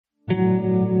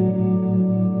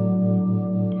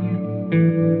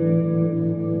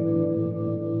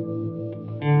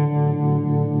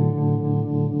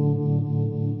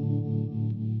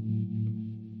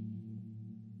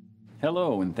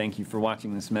and thank you for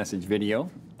watching this message video.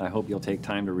 I hope you'll take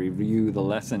time to review the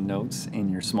lesson notes in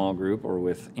your small group or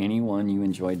with anyone you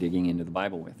enjoy digging into the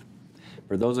Bible with.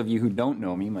 For those of you who don't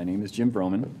know me, my name is Jim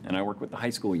Vroman, and I work with the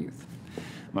high school youth.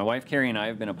 My wife Carrie and I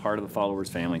have been a part of the Followers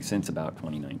family since about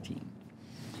 2019.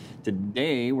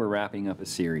 Today we're wrapping up a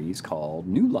series called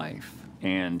New Life,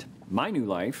 and my new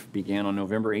life began on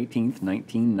November 18th,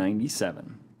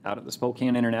 1997, out at the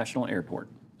Spokane International Airport.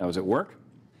 I was at work,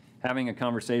 having a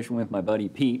conversation with my buddy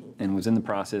Pete, and was in the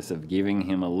process of giving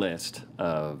him a list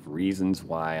of reasons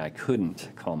why I couldn't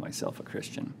call myself a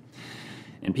Christian.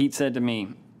 And Pete said to me,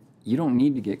 "You don't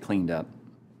need to get cleaned up.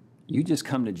 You just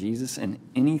come to Jesus, and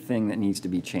anything that needs to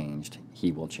be changed,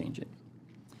 he will change it."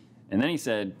 And then he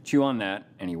said, "Chew on that,"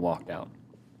 and he walked out.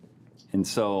 And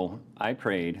so I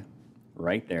prayed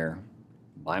right there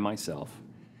by myself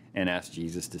and asked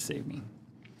Jesus to save me.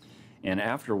 And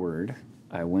afterward,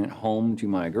 I went home to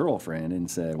my girlfriend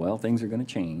and said, well, things are going to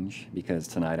change because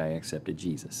tonight I accepted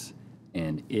Jesus.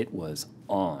 And it was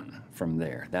on from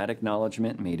there. That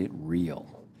acknowledgement made it real.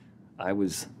 I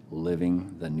was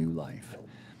living the new life.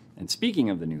 And speaking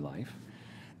of the new life,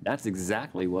 that's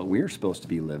exactly what we're supposed to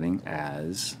be living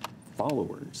as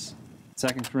followers.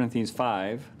 2 Corinthians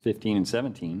 5:15 and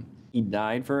 17, he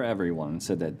died for everyone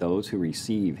so that those who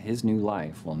receive his new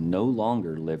life will no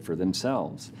longer live for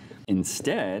themselves.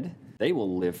 Instead, they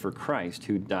will live for Christ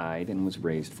who died and was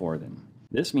raised for them.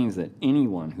 This means that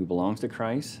anyone who belongs to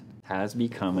Christ has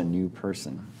become a new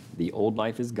person. The old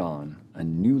life is gone, a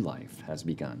new life has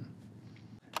begun.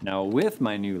 Now, with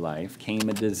my new life came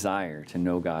a desire to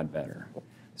know God better.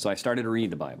 So I started to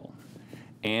read the Bible,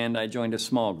 and I joined a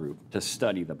small group to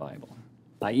study the Bible.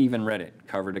 I even read it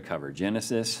cover to cover,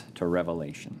 Genesis to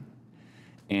Revelation.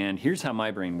 And here's how my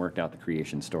brain worked out the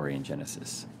creation story in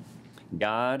Genesis.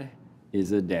 God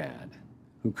is a dad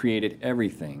who created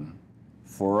everything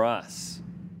for us,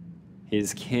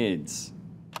 his kids.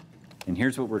 And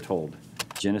here's what we're told.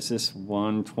 Genesis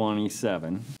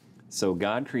 1:27. So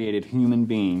God created human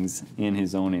beings in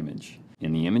his own image.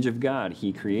 In the image of God,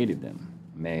 he created them.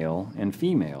 Male and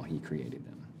female, he created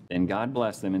them. Then God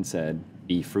blessed them and said,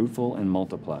 "Be fruitful and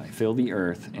multiply, fill the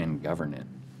earth and govern it.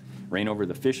 Reign over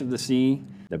the fish of the sea,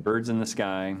 the birds in the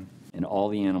sky, and all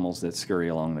the animals that scurry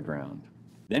along the ground."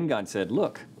 Then God said,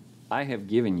 "Look, I have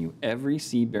given you every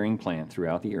seed-bearing plant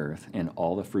throughout the earth and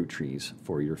all the fruit trees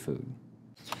for your food."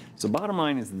 So bottom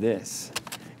line is this.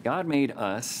 God made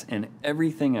us and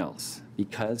everything else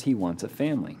because he wants a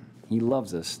family. He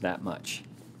loves us that much.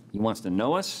 He wants to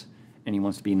know us, and he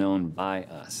wants to be known by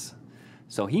us.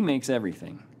 So he makes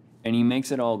everything, and he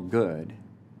makes it all good,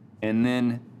 and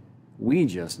then we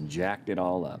just jacked it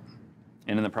all up.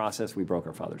 And in the process, we broke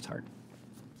our Father's heart.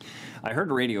 I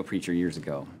heard a radio preacher years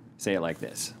ago say it like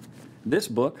this. This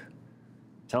book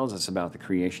tells us about the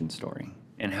creation story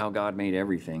and how God made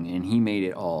everything, and he made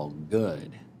it all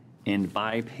good. And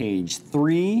by page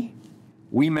 3,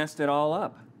 we messed it all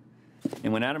up.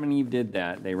 And when Adam and Eve did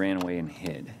that, they ran away and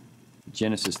hid.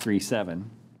 Genesis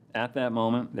 3:7, at that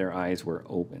moment, their eyes were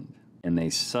opened, and they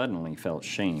suddenly felt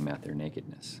shame at their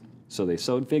nakedness. So they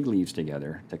sewed fig leaves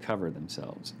together to cover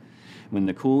themselves. When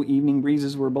the cool evening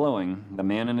breezes were blowing, the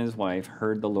man and his wife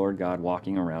heard the Lord God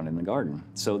walking around in the garden.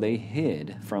 So they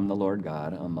hid from the Lord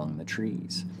God among the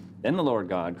trees. Then the Lord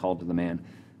God called to the man,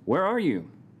 "Where are you?"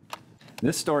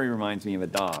 This story reminds me of a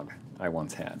dog I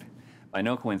once had, by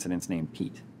no coincidence named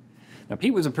Pete. Now,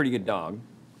 Pete was a pretty good dog,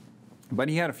 but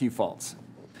he had a few faults.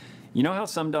 You know how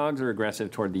some dogs are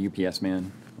aggressive toward the UPS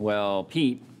man? Well,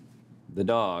 Pete, the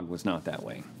dog, was not that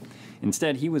way.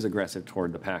 Instead, he was aggressive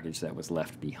toward the package that was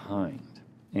left behind.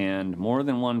 And more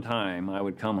than one time, I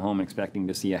would come home expecting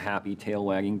to see a happy,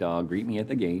 tail-wagging dog greet me at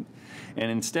the gate, and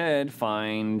instead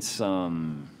find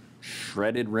some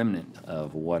shredded remnant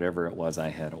of whatever it was I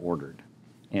had ordered.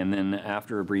 And then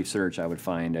after a brief search, I would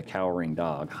find a cowering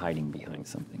dog hiding behind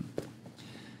something.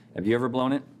 Have you ever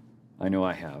blown it? I know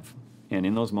I have. And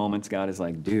in those moments, God is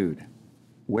like, dude,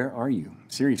 where are you?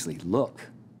 Seriously, look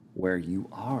where you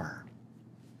are.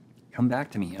 Come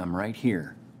back to me. I'm right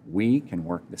here. We can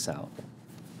work this out.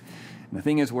 And the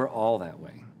thing is, we're all that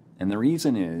way. And the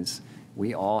reason is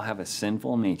we all have a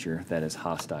sinful nature that is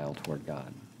hostile toward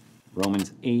God.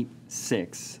 Romans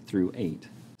 8:6-8.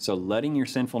 So letting your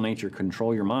sinful nature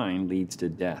control your mind leads to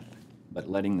death, but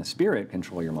letting the Spirit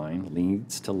control your mind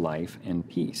leads to life and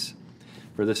peace.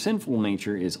 For the sinful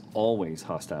nature is always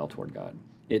hostile toward God.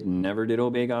 It never did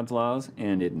obey God's laws,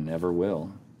 and it never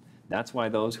will. That's why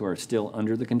those who are still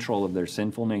under the control of their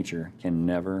sinful nature can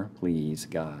never please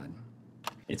God.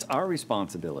 It's our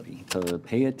responsibility to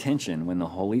pay attention when the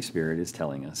Holy Spirit is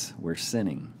telling us we're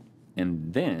sinning,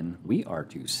 and then we are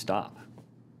to stop.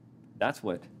 That's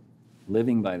what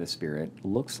living by the Spirit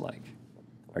looks like.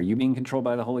 Are you being controlled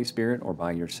by the Holy Spirit or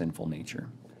by your sinful nature?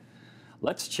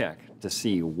 Let's check to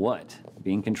see what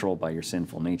being controlled by your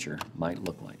sinful nature might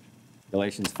look like.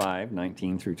 Galatians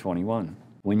 5:19 through 21.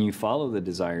 When you follow the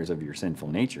desires of your sinful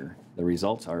nature, the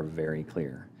results are very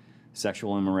clear.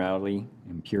 Sexual immorality,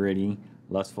 impurity,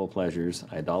 lustful pleasures,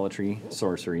 idolatry,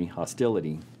 sorcery,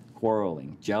 hostility,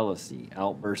 quarreling, jealousy,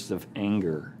 outbursts of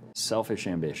anger, selfish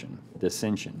ambition,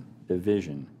 dissension,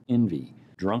 division, envy,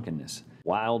 drunkenness,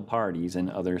 wild parties, and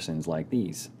other sins like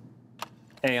these.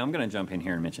 Hey, I'm going to jump in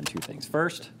here and mention two things.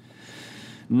 First,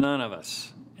 none of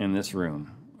us in this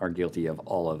room are guilty of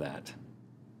all of that,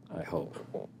 I hope.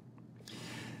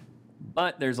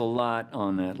 But there's a lot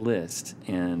on that list,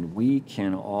 and we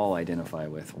can all identify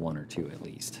with one or two at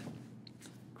least.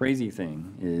 Crazy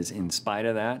thing is, in spite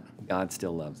of that, God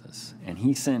still loves us, and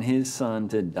He sent His Son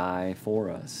to die for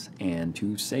us and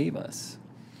to save us.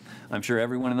 I'm sure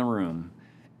everyone in the room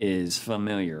is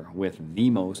familiar with the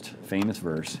most famous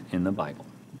verse in the Bible,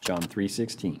 John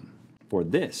 3:16. For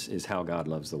this is how God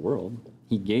loves the world.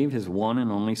 He gave His one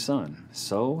and only Son,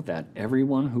 so that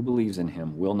everyone who believes in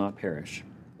Him will not perish,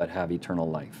 but have eternal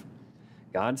life.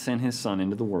 God sent His Son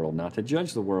into the world not to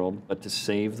judge the world, but to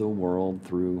save the world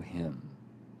through Him.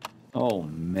 Oh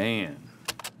man,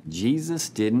 Jesus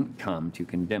didn't come to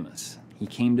condemn us. He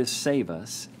came to save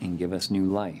us and give us new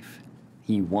life.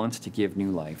 He wants to give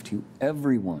new life to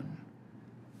everyone.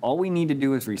 All we need to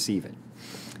do is receive it.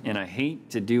 And I hate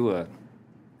to do a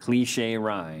cliche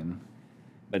rhyme,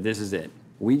 but this is it.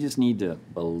 We just need to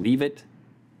believe it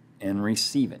and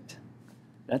receive it.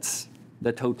 That's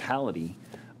the totality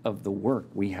of the work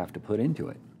we have to put into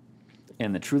it.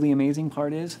 And the truly amazing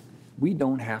part is, we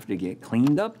don't have to get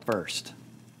cleaned up first.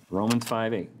 Romans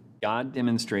 5:8. God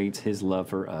demonstrates His love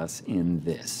for us in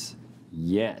this.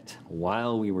 Yet,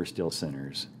 while we were still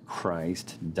sinners,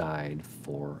 Christ died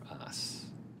for us.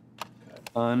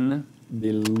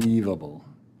 Unbelievable.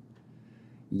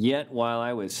 Yet, while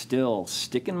I was still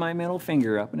sticking my middle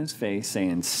finger up in His face,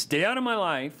 saying, "Stay out of my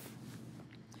life,"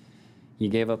 He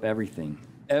gave up everything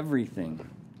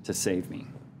to save me.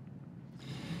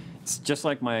 It's just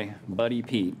like my buddy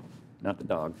Pete, not the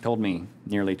dog, told me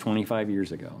nearly 25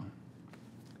 years ago.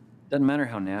 Doesn't matter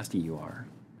how nasty you are.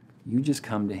 You just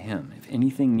come to Him. If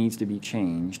anything needs to be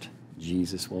changed,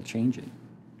 Jesus will change it.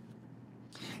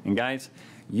 And guys,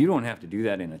 you don't have to do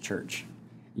that in a church.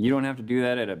 You don't have to do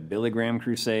that at a Billy Graham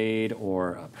crusade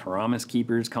or a Promise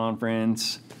Keepers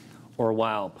conference or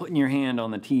while putting your hand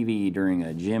on the TV during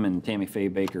a Jim and Tammy Faye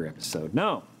Baker episode.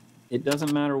 No, it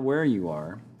doesn't matter where you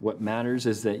are. What matters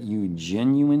is that you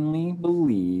genuinely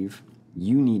believe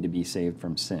you need to be saved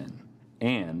from sin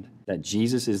and that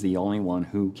Jesus is the only one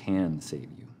who can save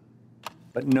you.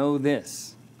 But know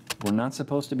this, we're not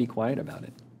supposed to be quiet about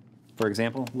it. For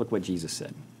example, look what Jesus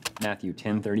said. Matthew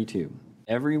 10:32.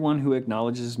 Everyone who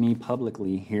acknowledges me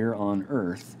publicly here on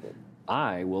earth,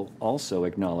 I will also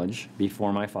acknowledge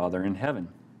before my Father in heaven.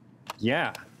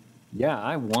 Yeah,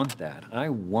 I want that. I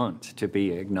want to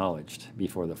be acknowledged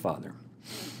before the Father.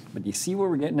 But do you see where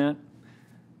we're getting at?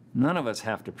 None of us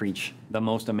have to preach the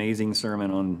most amazing sermon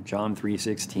on John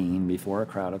 3:16 before a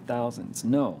crowd of thousands.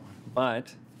 No,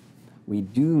 but we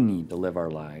do need to live our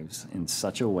lives in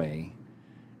such a way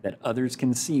that others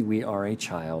can see we are a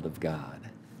child of God,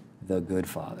 the good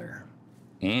Father,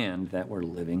 and that we're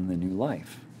living the new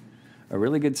life. A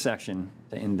really good section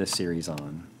to end this series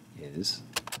on is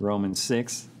Romans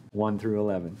 6:1 through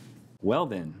 11. Well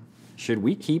then, should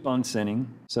we keep on sinning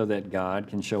so that God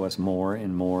can show us more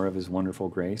and more of His wonderful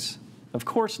grace? Of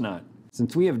course not.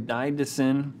 Since we have died to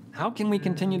sin, how can we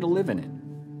continue to live in it?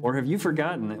 Or have you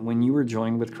forgotten that when you were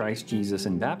joined with Christ Jesus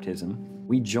in baptism,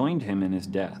 we joined Him in His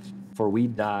death? For we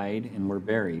died and were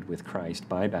buried with Christ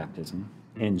by baptism.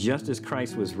 And just as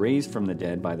Christ was raised from the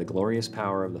dead by the glorious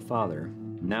power of the Father,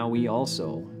 now we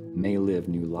also may live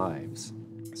new lives.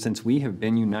 Since we have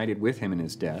been united with Him in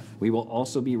His death, we will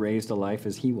also be raised to life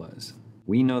as He was.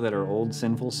 We know that our old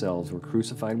sinful selves were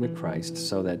crucified with Christ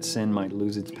so that sin might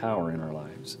lose its power in our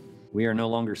lives. We are no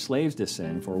longer slaves to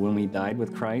sin, for when we died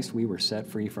with Christ, we were set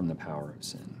free from the power of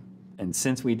sin. And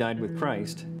since we died with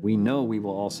Christ, we know we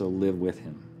will also live with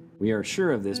Him. We are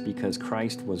sure of this because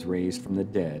Christ was raised from the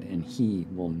dead, and He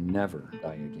will never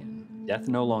die again. Death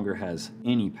no longer has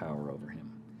any power over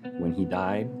Him. When He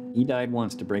died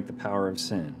once to break the power of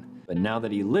sin. But now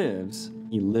that He lives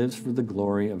for the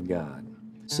glory of God.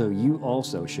 So you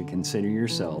also should consider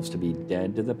yourselves to be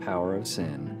dead to the power of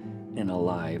sin and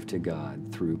alive to God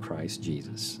through Christ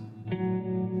Jesus.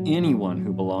 Anyone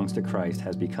who belongs to Christ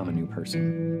has become a new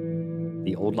person.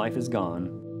 The old life is gone,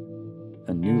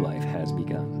 a new life has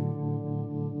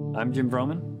begun. I'm Jim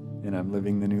Vroman, and I'm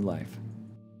living the new life.